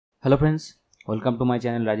Hello friends, welcome to my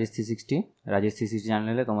channel Rajesh 360। Rajesh 360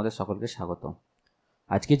 চ্যানেলে তোমাদের সকলকে স্বাগত।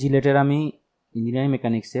 আজকে জিলেটের আমি ইঞ্জিনিয়ারিং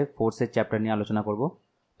মেকানিক্সের ফোর্সের চ্যাপ্টার নিয়ে আলোচনা করব।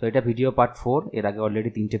 তো এটা ভিডিও পার্ট 4। এর আগে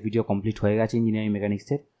অলরেডি 3টে ভিডিও কমপ্লিট হয়ে গেছে ইঞ্জিনিয়ারিং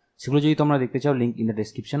মেকানিক্সের। সেগুলো যদি তোমরা দেখতে চাও, লিঙ্ক ইন দ্য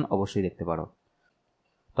ডেসক্রিপশন, অবশ্যই দেখতে পারো।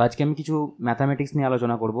 তো আজকে আমি কিছু ম্যাথামেটিক্স নিয়ে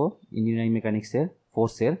আলোচনা করব ইঞ্জিনিয়ারিং মেকানিক্সের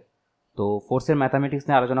ফোর্সের। তো ফোর্সের ম্যাথামেটিক্স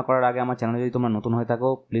নিয়ে আলোচনা করার আগে আমার চ্যানেলে যদি তোমরা নতুন হয়ে থাকো,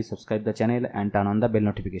 please subscribe the channel and turn on the bell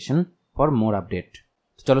notification for more update.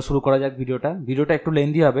 চলো শুরু করা যাক ভিডিওটা একটু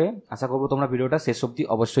লেন্দি হবে, আশা করবো তোমরা ভিডিওটা শেষ অবধি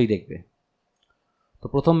অবশ্যই দেখবে। তো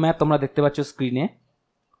প্রথম ম্যাথ তোমরা দেখতে পাচ্ছ স্ক্রিনে।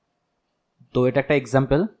 তো এটা একটা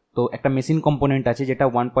এক্সাম্পল। তো একটা মেশিন কম্পোনেন্ট আছে যেটা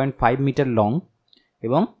 1.5 মিটার লং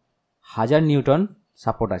এবং 1000 নিউটন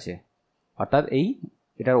সাপোর্ট আছে, অর্থাৎ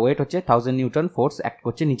এটার ওয়েট হচ্ছে 1000 নিউটন, ফোর্স অ্যাক্ট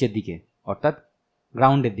করছে নিচের দিকে অর্থাৎ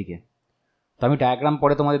গ্রাউন্ডের দিকে। তো আমি ডায়াগ্রাম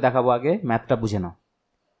পরে তোমাদের দেখাবো, আগে ম্যাথটা বুঝে নাও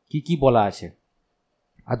কি বলা আছে।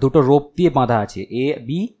 আর দুটো রোপ দিয়ে বাঁধা আছে, এ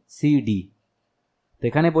বি সি ডি। তো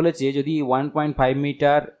এখানে বলেছে যদি 1.5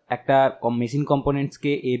 মিটার একটা machine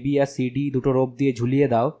কম্পোনেন্টসকে A B R C D দুটো রোপ দিয়ে ঝুলিয়ে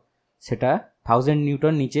দাও, সেটা 1000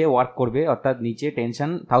 নিউটন নিচে ওয়ার্ক করবে, অর্থাৎ নিচে টেনশন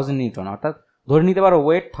 1000 নিউটন, অর্থাৎ ধরে নিতে পারো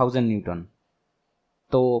ওয়েট 1000 নিউটন।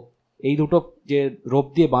 তো এই দুটো যে রোপ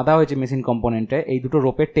দিয়ে বাঁধা হয়েছে মেশিন কম্পোনেন্টে, এই দুটো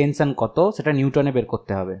রোপের টেনশন কত সেটা নিউটনে বের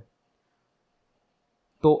করতে হবে।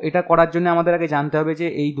 তো এটা করার জন্য আমাদের আগে জানতে হবে যে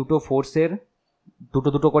এই দুটো ফোর্সের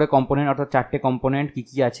দুটো করে কম্পোনেন্ট, অর্থাৎ 4টে কম্পোনেন্ট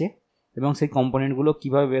কী আছে এবং সেই কম্পোনেন্টগুলো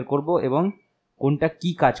কীভাবে বের করব এবং কোনটা কি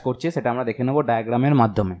কাজ করছে সেটা আমরা দেখে নেব ডায়াগ্রামের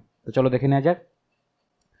মাধ্যমে। তো চলো দেখে নেওয়া যাক।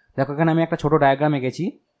 দেখো এখানে আমি একটা ছোটো ডায়াগ্রাম এঁকেছি,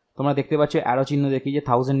 তোমরা দেখতে পাচ্ছ অ্যারো চিহ্ন দেখি যে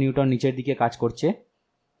 1000 নিউটন নিচের দিকে কাজ করছে।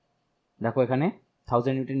 দেখো এখানে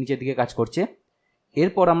 1000 নিউটন নিচের দিকে কাজ করছে।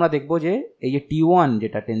 এরপর আমরা দেখব যে এই যে T1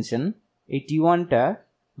 যেটা টেনশন, এই T1টা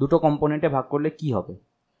দুটো কম্পোনেন্টে ভাগ করলে কি হবে।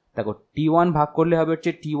 দেখো T1 ভাগ করলে হবে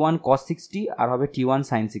হচ্ছে T1 cos 60 আর হবে T1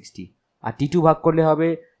 sin 60, আর T2 ভাগ করলে হবে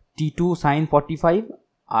T2 sin 45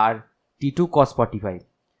 আর T2 cos 45।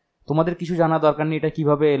 তোমাদের কিছু জানা দরকার নেই এটা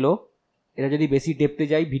কিভাবে এলো, এটা যদি বেশি ডেপথে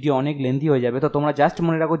যাই ভিডিও অনেক লেন্দি হয়ে যাবে। তো তোমরা জাস্ট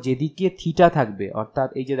মনে রাখো যেদিকে থিটা থাকবে, অর্থাৎ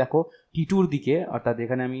এই যে দেখো T2র দিকে, অর্থাৎ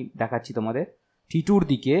এখানে আমি দেখাচ্ছি তোমাদের T2র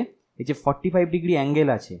দিকে এই যে 45 ডিগ্রি অ্যাঙ্গেল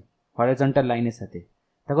আছে হরাইজন্টাল লাইনের সাথে,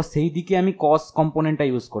 দেখো সেই দিকে আমি cos কম্পোনেন্টটা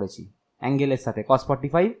ইউজ করেছি অ্যাঙ্গেলের সাথে cos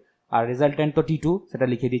 45, আর রেজাল্টেন্ট তো T2, সেটা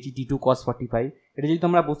লিখে দিয়েছি T2 cos 45। এটা যদি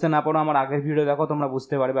তোমরা বুঝতে না পারো আমার আগের ভিডিও দেখো, তোমরা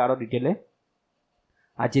বুঝতে পারবে আরও ডিটেলে।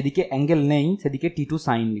 আর যেদিকে অ্যাঙ্গেল নেই সেদিকে T2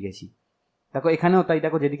 সাইন লিখেছি। দেখো এখানেও তাই,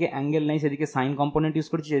 দেখো যেদিকে অ্যাঙ্গেল নেই সেদিকে সাইন কম্পোনেন্ট ইউজ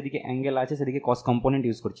করছি, যেদিকে অ্যাঙ্গেল আছে সেদিকে cos কম্পোনেন্ট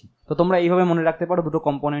ইউজ করছি। তো তোমরা এইভাবে মনে রাখতে পারো, দুটো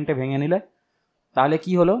কম্পোনেন্টে ভেঙে নিলে তাহলে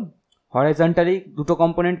কি হলো, হরাইজন্টালি দুটো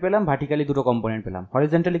কম্পোনেন্ট পেলাম, ভার্টিক্যালি দুটো কম্পোনেন্ট পেলাম।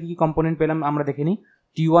 হরাইজন্টালি কি কম্পোনেন্ট পেলাম আমরা দেখে নিই,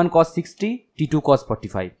 T1 cos 60, T2 cos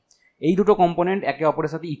 45। এই দুটো কম্পোনেন্ট একে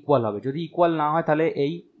অপরের সাথে ইকুয়াল হবে। যদি ইকুয়াল না হয় তাহলে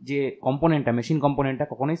এই যে কম্পোনেন্টটা মেশিন কম্পোনেন্টটা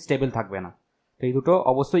কখনোই স্টেবল থাকবে না। তো এই দুটো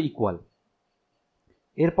অবশ্যই ইকুয়াল।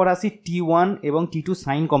 এরপর আসি T1 এবং T2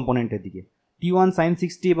 সাইন কম্পোনেন্টের দিকে। T1 sin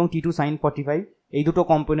 60 এবং T2 sin 45 এই দুটো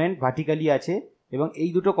কম্পোনেন্ট ভার্টিক্যালি আছে এবং এই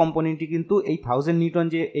দুটো কম্পোনেন্টই কিন্তু এই 1000 নিউটন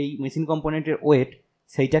যে এই মেশিন কম্পোনেন্টের ওয়েট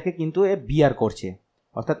সেইটাকে কিন্তু বিয়ার করছে,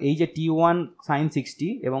 অর্থাৎ এই যে T1 sin 60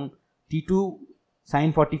 এবং T2 sin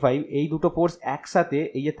 45 এই দুটো ফোর্স একসাথে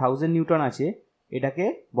এই যে 1000 নিউটন আছে এটাকে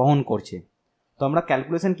বহন করছে। তো আমরা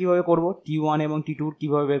ক্যালকুলেশন কীভাবে করব, T1 এবং T2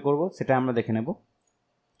 কীভাবে বের করব সেটা আমরা দেখে নেব।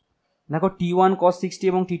 দেখো T1 cos 60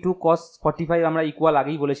 এবং T2 cos 45 আমরা ইকুয়াল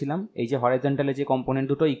আগেই বলেছিলাম, এই যে হরাইজন্টালে যে কম্পোনেন্ট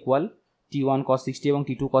দুটো ইকুয়াল T1 cos 60 এবং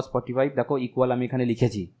T2 cos 45, দেখো ইকুয়াল আমি এখানে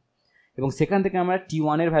লিখেছি। এবং সেখান থেকে আমরা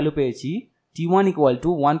T1 এর ভ্যালু পেয়েছি T1 ইকুয়াল টু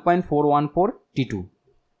 1.414 T2,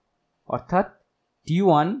 অর্থাৎ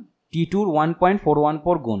T1 T2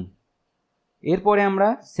 1.414 গুণ। এরপরে আমরা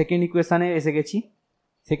সেকেন্ড ইকুয়েশানে এসে গেছি।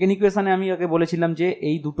 সেকেন্ড ইকুয়েশানে আমি আগে বলেছিলাম যে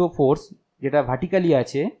এই দুটো ফোর্স যেটা ভার্টিক্যালি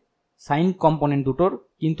আছে সাইন কম্পোনেন্ট দুটোর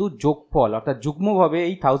কিন্তু যোগফল, অর্থাৎ যুগ্মভাবে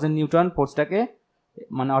এই 1000 নিউটন ফোর্সটাকে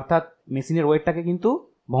মানে অর্থাৎ মেশিনের ওয়েটটাকে কিন্তু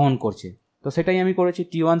বহন করছে। তো সেটাই আমি করেছি,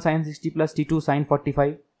 T1 sin 60 plus T2 sin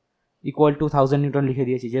 45 equal to 1000 Newton লিখে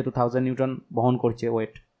দিয়েছি, যেহেতু 1000 নিউটন বহন করছে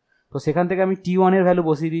ওয়েট। তো সেখান থেকে আমি T1 এর ভ্যালু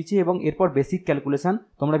বসিয়ে দিয়েছি এবং এরপর বেসিক ক্যালকুলেশন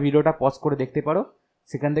তোমরা ভিডিওটা পজ করে দেখতে পারো।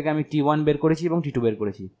 সেখান থেকে আমি T1 বের করেছি এবং T2 বের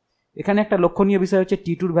করেছি। এখানে একটা লক্ষণীয় বিষয় হচ্ছে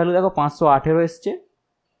T2 ভ্যালু দেখো 518 এসছে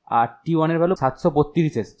আর T1 এর ভ্যালু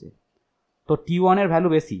 732 এসছে। তো T1 এর ভ্যালু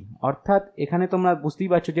বেশি, অর্থাৎ এখানে তোমরা বুঝতেই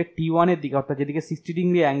পারছো যে T1 এর দিকে, অর্থাৎ যেদিকে 60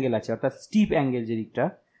 ডিগ্রি অ্যাঙ্গেল আছে, অর্থাৎ স্টিপ অ্যাঙ্গেল যে দিকটা,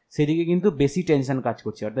 সেদিকে কিন্তু বেশি টেনশন কাজ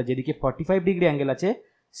করছে। অর্থাৎ যেদিকে 45 ডিগ্রি অ্যাঙ্গেল আছে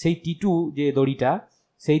সেই T2 যে দড়িটা,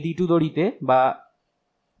 সেই T2 দড়িতে বা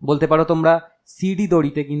বলতে পারো তোমরা সিডি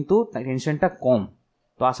দড়িতে কিন্তু টেনশনটা কম।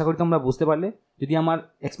 তো আশা করি তোমরা বুঝতে পারলে। যদি আমার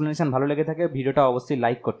এক্সপ্লেনেশন ভালো লেগে থাকে ভিডিওটা অবশ্যই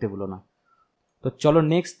লাইক করতে ভুলো না। তো চলো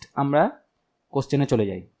নেক্সট আমরা কোশ্চেনে চলে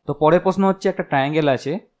যাই। তো পরের প্রশ্ন হচ্ছে একটা ট্রায়াঙ্গেল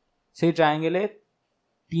আছে, সেই ট্রায়াঙ্গেলে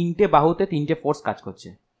তিনটে বাহুতে তিনটে ফোর্স কাজ করছে।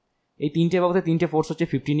 এই তিনটে বাহুতে তিনটে ফোর্স হচ্ছে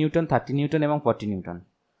 50 নিউটন, 30 নিউটন এবং 40 নিউটন।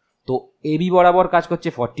 তো এবি বরাবর কাজ করছে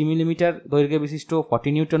 40 মিলিমিটার দৈর্ঘ্য বিশিষ্ট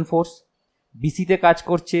 40 নিউটন ফোর্স, বিসিতে কাজ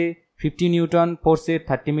করছে 50 নিউটন ফোর্সের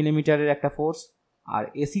 30 মিলিমিটারের একটা ফোর্স, আর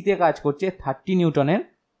এসিতে কাজ করছে 30 নিউটনের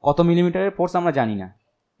কত মিলিমিটারের ফোর্স আমরা জানি না,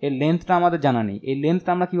 এর লেন্থটা আমাদের জানা নেই। এই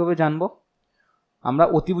লেন্থটা আমরা কীভাবে জানবো? আমরা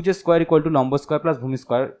অতিভুজের স্কোয়ার ইকুয়াল টু লম্ব স্কোয়ার প্লাস ভূমি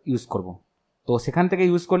স্কোয়ার ইউজ করব। তো সেখান থেকে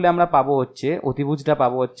ইউজ করলে আমরা পাবো হচ্ছে অতিভুজটা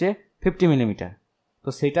পাবো হচ্ছে 50 মিলিমিটার। তো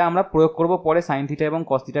সেটা আমরা প্রয়োগ করব পরে সাইন থিটা এবং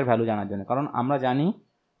কস থিটার ভ্যালু জানার জন্য, কারণ আমরা জানি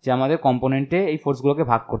যে আমাদের কম্পোনেন্টে এই ফোর্সগুলোকে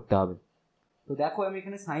ভাগ করতে হবে। তো দেখো আমি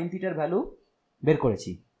এখানে সাইন থিটার ভ্যালু বের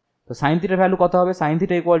করেছি। তো সাইন থিটার ভ্যালু কত হবে? সাইন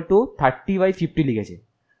থিটা ইকুয়াল টু 30/50 লিখেছে।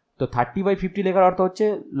 তো 30/50 লেখার অর্থ হচ্ছে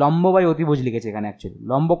লম্ব বাই অতিভুজ লিখেছে এখানে। অ্যাকচুয়ালি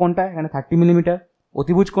লম্ব কোনটা? এখানে 30 মিলিমিটার,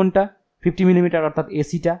 অতিভুজ কোনটা? 50 মিলিমিটার, অর্থাৎ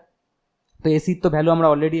এসিটা। তো এসির তো ভ্যালু আমরা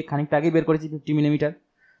অলরেডি খানিকটা আগে বের করেছি 50 মিলিমিটার।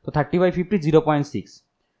 তো 30/50 0.6।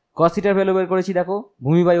 কস থিটার ভ্যালু বের করেছি দেখো,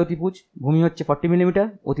 ভূমি বাই অতিভুজ। ভূমি হচ্ছে 40 মিলিমিটার,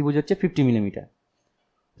 অতিভুজ হচ্ছে 50 মিলিমিটার।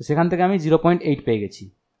 তো সেখান থেকে আমি 0.8 পেয়ে গেছি।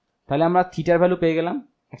 তাহলে আমরা থিটার ভ্যালু পেয়ে গেলাম।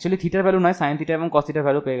 অ্যাকচুয়ালি থিটার ভ্যালু নয়, সাইন থিটা এবং কস থিটার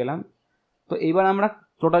ভ্যালু পেয়ে গেলাম। তো এইবার আমরা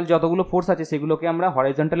টোটাল যতগুলো ফোর্স আছে সেগুলোকে আমরা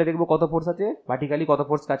হরাইজন্টালে দেখবো কত ফোর্স আছে, ভার্টিক্যালি কত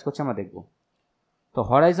ফোর্স কাজ করছে আমরা দেখব। তো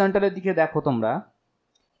হরাইজন্টালের দিকে দেখো তোমরা,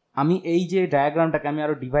 আমি এই যে ডায়াগ্রামটাকে আমি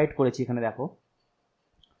আরও ডিভাইড করেছি। এখানে দেখো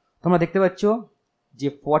তোমরা দেখতে পাচ্ছ যে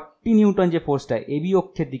 40 নিউটন যে ফোর্সটা এবি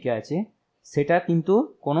অক্ষের দিকে আছে সেটা কিন্তু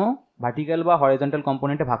কোনো ভার্টিক্যাল বা হরাইজন্টাল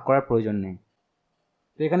কম্পোনেন্টে ভাগ করার প্রয়োজন নেই।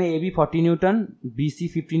 তো এখানে এবি 40 নিউটন, বিসি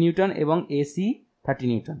 50 নিউটন এবং এসি 30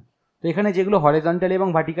 নিউটন। তো এখানে যেগুলো হরাইজন্টালি এবং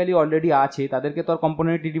ভার্টিক্যালি অলরেডি আছে তাদেরকে তো আর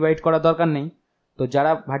কম্পোনেন্টে ডিভাইড করার দরকার নেই। তো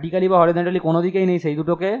যারা ভার্টিক্যালি বা হরাইজন্টালি কোনো দিকেই নেই সেই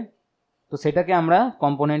দুটোকে, তো সেটাকে আমরা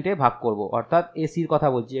কম্পোনেন্টে ভাগ করব। অর্থাৎ এসির কথা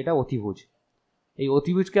বলছি, এটা অতিভুজ। এই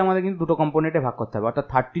অতিভুজকে আমাদের কিন্তু দুটো কম্পোনেন্টে ভাগ করতে হবে। অর্থাৎ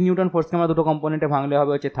 30 নিউটন ফোর্সকে আমরা দুটো কম্পোনেন্টে ভাঙলে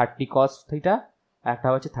হবে হচ্ছে 30 কস থিটা, একটা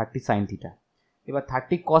হচ্ছে 30 সাইন থিটা। এবার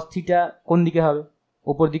 30 কস থিটা কোন দিকে হবে?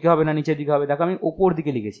 ওপর দিকে হবে না নিচের দিকে হবে? দেখো আমি ওপর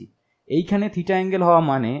দিকে লিখেছি। এইখানে থিটা অ্যাঙ্গেল হওয়া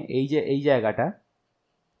মানে এই যে এই জায়গাটা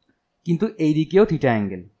কিন্তু এই দিকেও থিটা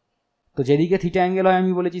অ্যাঙ্গেল। তো যেদিকে থিটা অ্যাঙ্গেল হয়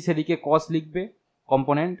আমি বলেছি সেদিকে কস লিখবে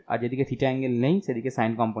কম্পোনেন্ট, আর যেদিকে থিটা অ্যাঙ্গেল নেই সেদিকে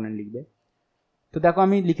সাইন কম্পোনেন্ট লিখবে। তো দেখো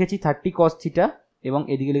আমি লিখেছি 30 কস থিটা এবং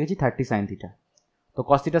এদিকে লিখেছি 30 সাইন থিটা। তো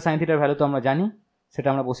কস থিটা সাইন থিটার ভ্যালু তো আমরা জানি, সেটা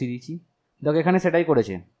আমরা বসিয়ে দিয়েছি। দেখো এখানে সেটাই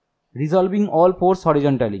করেছে, রিজলভিং অল ফোর্স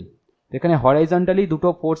হরিজন্টালি। তো এখানে হরাইজন্টালি দুটো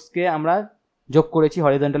ফোর্সকে আমরা যোগ করেছি,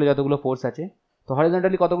 হরিজন্টালি যতগুলো ফোর্স আছে। তো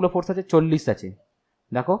হরিজন্টালি কতগুলো ফোর্স আছে? 40 আছে।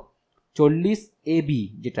 দেখো 40 এবি,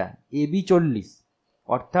 যেটা এবি 40,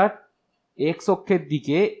 অর্থাৎ এক্স অক্ষের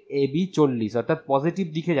দিকে এবি 40, অর্থাৎ পজিটিভ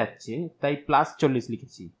দিকে যাচ্ছে, তাই +40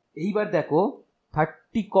 লিখেছি। এইবার দেখো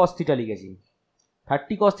 30 কস থিটা লিখেছি।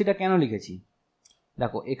 30 কস থিটা কেন লিখেছি?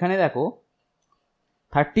 দেখো এখানে দেখো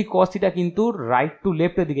 30 কস থিটা কিন্তু রাইট টু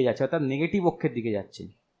লেফটের দিকে যাচ্ছে, অর্থাৎ নেগেটিভ অক্ষের দিকে যাচ্ছে।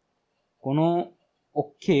 কোনো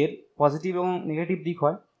অক্ষের পজিটিভ এবং নেগেটিভ দিক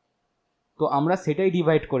হয়, তো আমরা সেটাই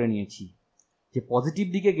ডিভাইড করে নিয়েছি যে পজিটিভ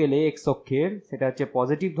দিকে গেলে এক্স অক্ষের সেটা হচ্ছে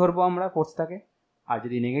পজিটিভ ধরবো আমরা ফোর্সটাকে, আর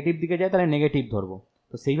যদি নেগেটিভ দিকে যায় তাহলে নেগেটিভ ধরবো।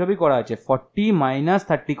 তো সেইভাবেই করা আছে 40 -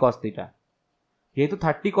 30 কস থিটা। যেহেতু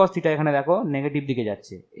 30 কস থিটা এখানে দেখো নেগেটিভ দিকে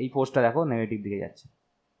যাচ্ছে, এই ফোর্সটা দেখো নেগেটিভ দিকে যাচ্ছে,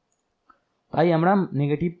 তাই আমরা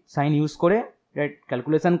নেগেটিভ সাইন ইউজ করে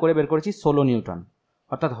ক্যালকুলেশন করে বের করেছি 16 নিউটন।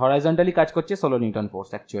 অর্থাৎ হরাইজন্টালি কাজ করছে 16 নিউটন ফোর্স।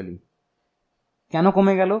 অ্যাকচুয়ালি কেন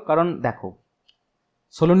কমে গেল? কারণ দেখো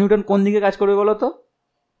 16 নিউটন কোন দিকে কাজ করবে বলো তো?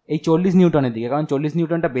 এই 40 নিউটনের দিকে, কারণ 40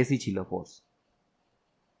 নিউটনটা বেশি ছিল ফোর্স।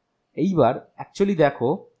 এইবার অ্যাকচুয়ালি দেখো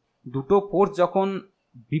দুটো ফোর্স যখন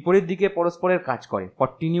বিপরীত দিকে পরস্পরের কাজ করে,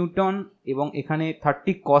 40 নিউটন এবং এখানে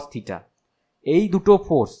 30 কস থিটা, এই দুটো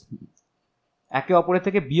ফোর্স একে অপরের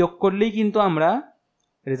থেকে বিয়োগ করলেই কিন্তু আমরা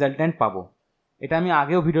রেজাল্ট্যান্ট পাবো। এটা আমি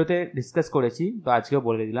আগেও ভিডিওতে ডিসকাস করেছি, তো আজকেও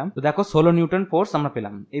বলে দিলাম। তো দেখো 16 নিউটন ফোর্স আমরা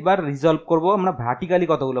পেলাম। এবার রিজলভ করবো আমরা ভার্টিক্যালি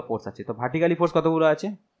কতগুলো ফোর্স আছে। তো ভার্টিক্যালি ফোর্স কতগুলো আছে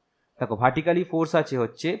দেখো, ভার্টিক্যালি ফোর্স আছে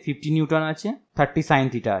হচ্ছে 50 নিউটন আছে, 30 সাইন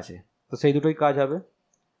থিটা আছে। তো সেই দুটোই কাজ হবে।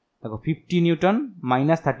 দেখো 50 Newton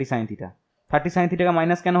 - 30 sine theta. 30 sign থিটাকে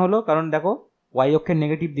minus কেন হলো? কারণ দেখো ওয়াই অক্ষের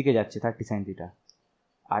নেগেটিভ দিকে যাচ্ছে 30 সাইন থিটা,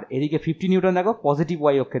 আর এদিকে 50 নিউটন দেখো পজিটিভ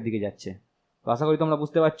ওয়াই অক্ষের দিকে যাচ্ছে। তো আশা করি তোমরা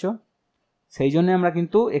বুঝতে পারছো। সেই জন্য আমরা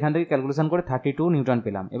কিন্তু এখান থেকে ক্যালকুলেশন করে 32 নিউটন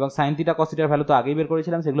পেলাম। এবং সাইন থিটা কস থিটার ভ্যালু তো আগেই বের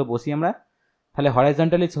করেছিলাম, সেগুলো বসিয়ে আমরা তাহলে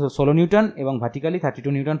হরাইজন্টালি 16 নিউটন এবং ভার্টিক্যালি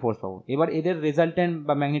 32 নিউটন ফোর্স পাবো। এবার এদের রেজাল্টেন্ট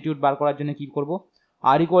বা ম্যাগনিটিউড বার করার জন্য কী করবো?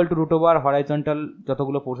 আর ইকুয়াল টু √, হরাইজন্টাল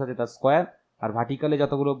যতগুলো ফোর্স আছে তার স্কোয়ার, আর ভার্টিক্যালে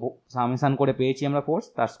যতগুলো সামেশন করে পেয়েছি আমরা ফোর্স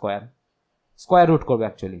তার স্কোয়ার রুট করবো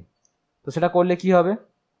অ্যাকচুয়ালি। তো সেটা করলে কি হবে?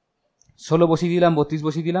 16 বসিয়ে দিলাম, 32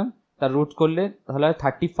 বসিয়ে দিলাম, তার রুট করলে তাহলে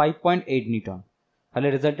 35.8 নিউটন। তাহলে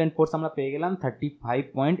রেজাল্টেন্ট ফোর্স আমরা পেয়ে গেলাম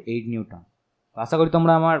 35.8 নিউটন। আশা করি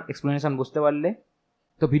তোমরা আমার এক্সপ্লেনেশন বুঝতে পারলে।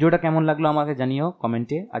 তো ভিডিওটা কেমন লাগলো আমাকে জানিও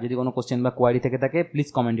কমেন্টে, আর যদি কোনো কোশ্চেন বা কোয়ারি থেকে থাকে প্লিজ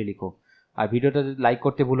কমেন্টে লিখো। আর ভিডিওটা লাইক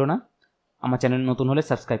করতে ভুলো না, আমার চ্যানেল নতুন হলে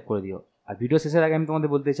সাবস্ক্রাইব করে দিও। আর ভিডিও শেষের আগে আমি তোমাদের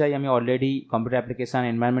বলতে চাই, আমি already computer application,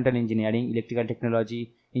 environmental engineering, electrical technology,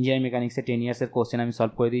 engineering মেকানিক্সের 10 ইয়ার্সের কোশ্চেন আমি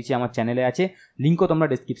সলভ করে দিয়েছি, আমার চ্যানেলে আছে, লিঙ্কও তোমরা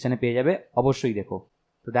ডিসক্রিপশানে পেয়ে যাবে, অবশ্যই দেখো।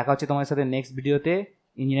 তো দেখা হচ্ছে তোমার সাথে নেক্সট ভিডিওতে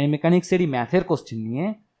ইঞ্জিনিয়ারিং মেকানিক্সেরই ম্যাথের কোশ্চেন নিয়ে।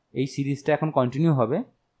 এই সিরিজটা এখন কন্টিনিউ হবে,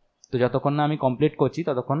 তো যতক্ষণ না আমি কমপ্লিট করছি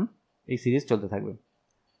ততক্ষণ এই সিরিজ চলতে থাকবে।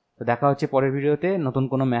 তো দেখা হচ্ছে পরের ভিডিওতে নতুন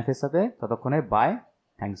কোনো ম্যাথের সাথে, ততক্ষণে বাই,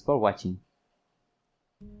 থ্যাঙ্কস ফর ওয়াচিং।